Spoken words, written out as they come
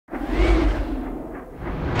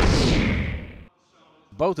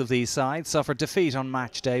Both of these sides suffered defeat on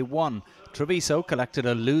match day 1. Treviso collected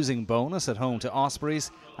a losing bonus at home to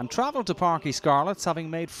Ospreys and travelled to Parc Scarlets, having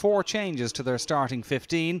made 4 changes to their starting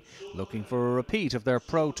 15, looking for a repeat of their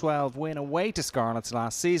Pro 12 win away to Scarlets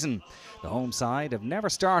last season. The home side have never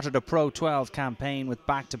started a Pro 12 campaign with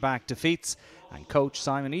back-to-back defeats, and coach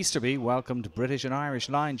Simon Easterby welcomed British and Irish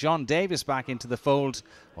line John Davies back into the fold,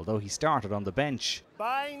 although he started on the bench.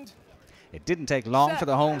 Bind. It didn't take long for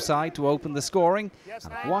the home side to open the scoring,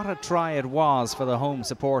 and what a try it was for the home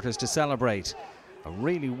supporters to celebrate. A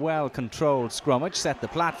really well-controlled scrummage set the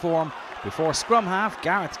platform before scrum half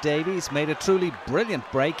Gareth Davies made a truly brilliant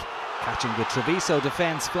break, catching the Treviso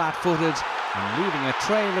defence flat-footed and leaving a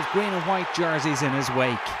trail of green and white jerseys in his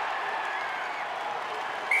wake.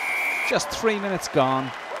 Just 3 minutes gone,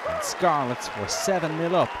 and Scarlets were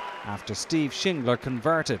 7-0 up after Steve Shingler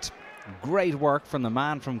converted. Great work from the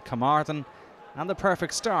man from Carmarthen, and the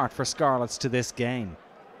perfect start for Scarlets to this game.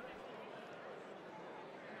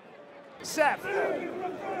 Sept.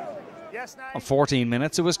 On 14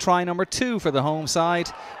 minutes it was try number 2 for the home side.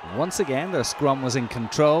 Once again their scrum was in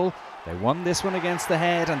control. They won this one against the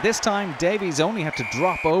head, and this time Davies only had to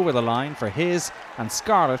drop over the line for his and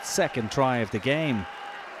Scarlets' second try of the game.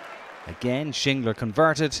 Again Shingler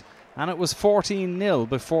converted, and it was 14-0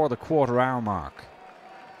 before the quarter-hour mark.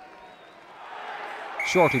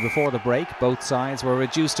 Shortly before the break, both sides were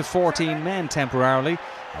reduced to 14 men temporarily.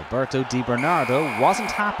 Alberto di Bernardo wasn't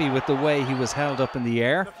happy with the way he was held up in the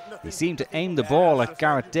air. He seemed to aim the ball at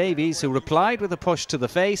Gareth Davies, who replied with a push to the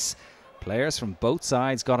face. Players from both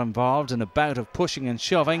sides got involved in a bout of pushing and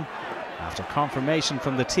shoving. After confirmation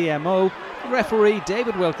from the TMO, the referee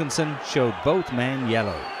David Wilkinson showed both men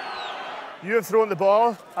yellow. You have thrown the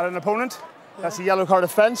ball at an opponent. That's a yellow card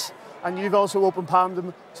offence. And you've also open palmed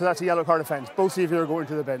them, so that's a yellow card offence. Both of you are going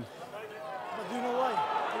to the bin. But do you know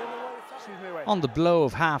why? On the blow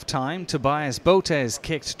of half-time, Tobias Botes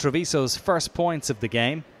kicked Treviso's first points of the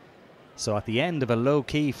game. So at the end of a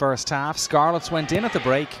low-key first half, Scarlets went in at the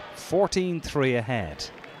break 14-3 ahead.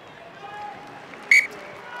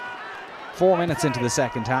 4 minutes into the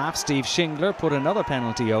second half, Steve Shingler put another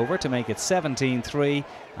penalty over to make it 17-3,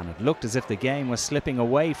 and it looked as if the game was slipping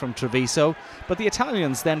away from Treviso, but the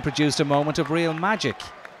Italians then produced a moment of real magic.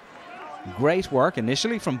 Great work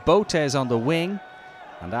initially from Botes on the wing,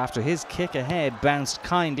 and after his kick ahead bounced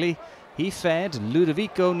kindly, he fed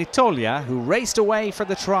Ludovico Nitoglia, who raced away for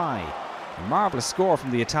the try. A marvellous score from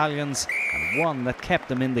the Italians, and one that kept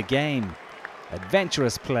them in the game.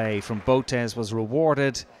 Adventurous play from Botes was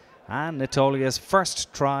rewarded, and Nitoglia's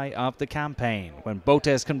first try of the campaign. When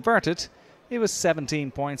Botes converted, it was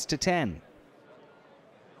 17 points to 10.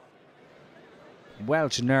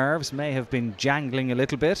 Welsh nerves may have been jangling a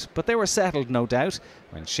little bit, but they were settled no doubt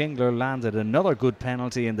when Shingler landed another good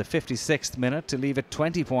penalty in the 56th minute to leave it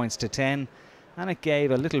 20 points to 10, and it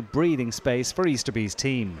gave a little breathing space for Easterby's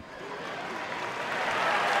team.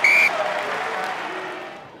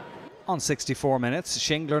 On 64 minutes,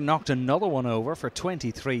 Shingler knocked another one over for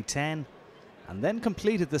 23-10 and then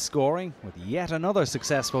completed the scoring with yet another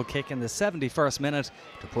successful kick in the 71st minute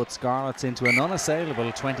to put Scarlets into an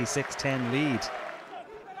unassailable 26-10 lead.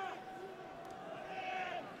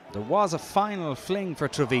 There was a final fling for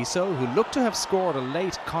Treviso, who looked to have scored a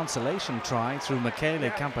late consolation try through Michele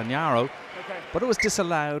Campagnaro, but it was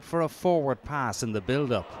disallowed for a forward pass in the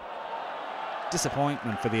build-up.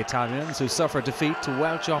 Disappointment for the Italians, who suffered defeat to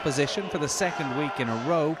Welsh opposition for the second week in a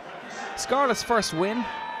row. Scarlets' first win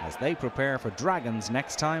as they prepare for Dragons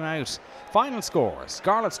next time out. Final score,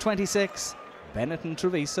 Scarlets 26, Benetton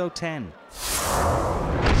Treviso 10.